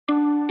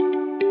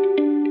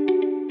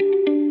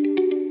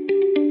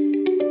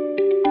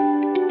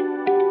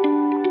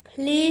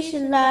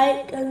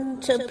like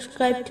and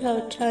subscribe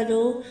to our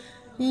channel.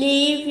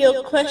 Leave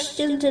your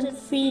questions and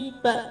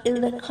feedback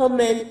in the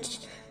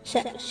comments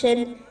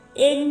section.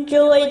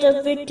 Enjoy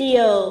the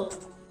video.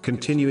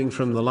 Continuing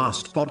from the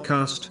last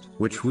podcast,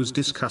 which was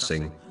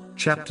discussing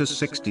chapter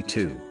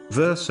 62,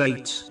 verse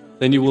 8.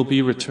 Then you will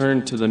be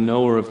returned to the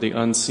knower of the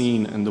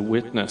unseen and the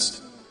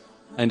witnessed,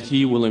 and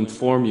he will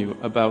inform you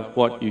about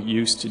what you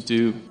used to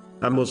do.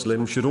 A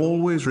Muslim should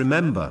always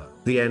remember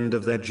the end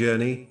of their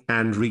journey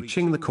and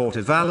reaching the court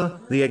of Allah,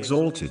 the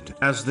Exalted,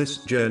 as this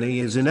journey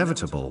is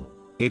inevitable.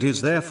 It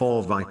is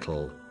therefore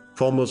vital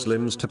for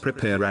Muslims to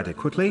prepare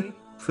adequately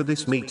for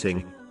this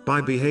meeting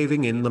by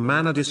behaving in the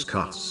manner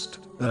discussed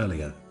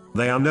earlier.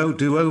 There are no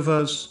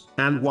do-overs,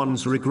 and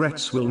one's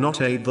regrets will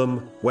not aid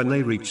them when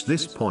they reach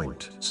this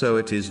point. So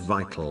it is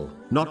vital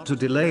not to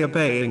delay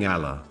obeying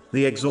Allah,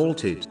 the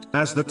Exalted,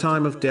 as the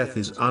time of death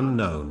is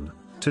unknown.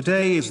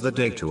 Today is the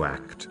day to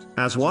act,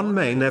 as one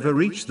may never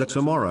reach the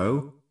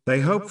tomorrow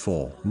they hope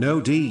for. No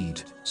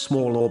deed,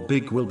 small or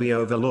big, will be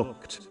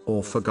overlooked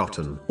or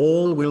forgotten.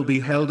 All will be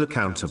held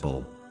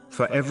accountable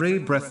for every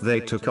breath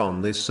they took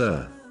on this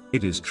earth.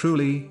 It is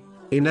truly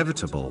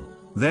inevitable.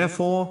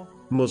 Therefore,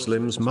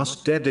 Muslims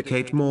must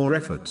dedicate more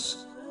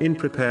efforts in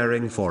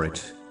preparing for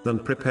it than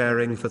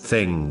preparing for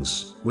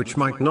things which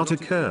might not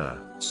occur,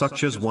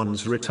 such as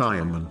one's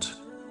retirement.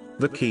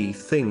 The key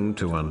thing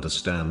to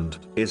understand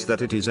is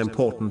that it is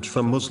important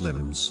for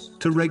Muslims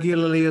to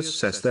regularly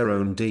assess their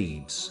own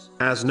deeds,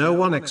 as no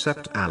one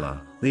except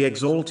Allah, the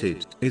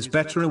Exalted, is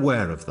better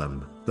aware of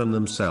them than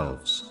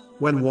themselves.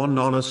 When one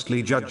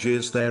honestly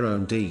judges their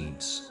own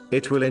deeds,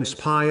 it will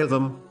inspire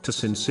them to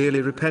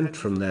sincerely repent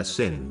from their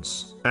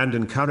sins and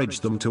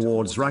encourage them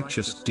towards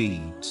righteous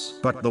deeds.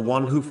 But the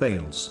one who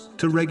fails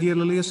to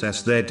regularly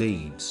assess their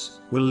deeds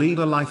will lead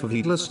a life of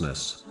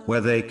heedlessness,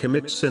 where they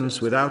commit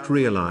sins without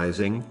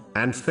realizing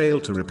and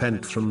fail to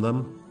repent from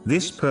them.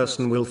 This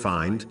person will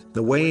find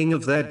the weighing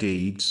of their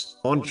deeds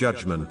on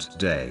Judgment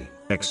Day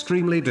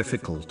extremely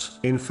difficult.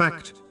 In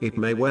fact, it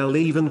may well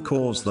even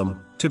cause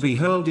them to be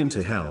hurled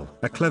into hell.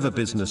 A clever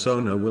business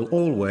owner will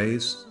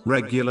always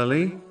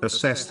regularly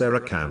assess their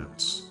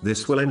accounts.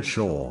 This will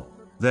ensure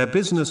their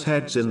business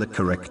heads in the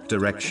correct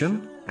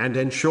direction and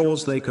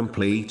ensures they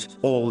complete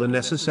all the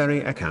necessary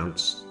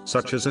accounts,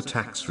 such as a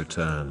tax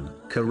return,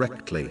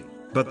 correctly.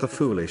 But the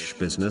foolish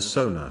business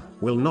owner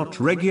will not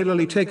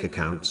regularly take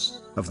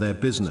accounts of their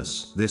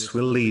business. This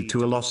will lead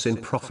to a loss in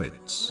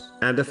profits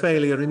and a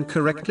failure in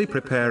correctly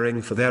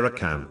preparing for their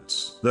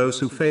accounts. Those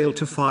who fail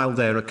to file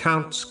their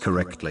accounts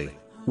correctly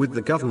with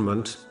the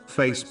government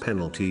face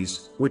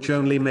penalties, which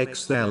only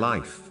makes their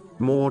life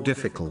more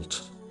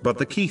difficult. But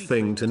the key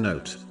thing to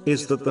note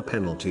is that the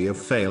penalty of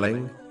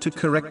failing to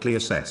correctly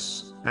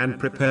assess and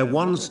prepare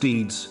one's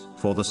deeds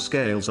for the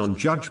scales on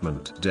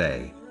Judgment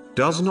Day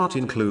does not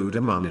include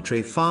a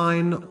monetary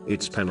fine.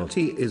 Its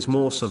penalty is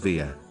more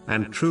severe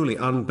and truly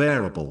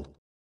unbearable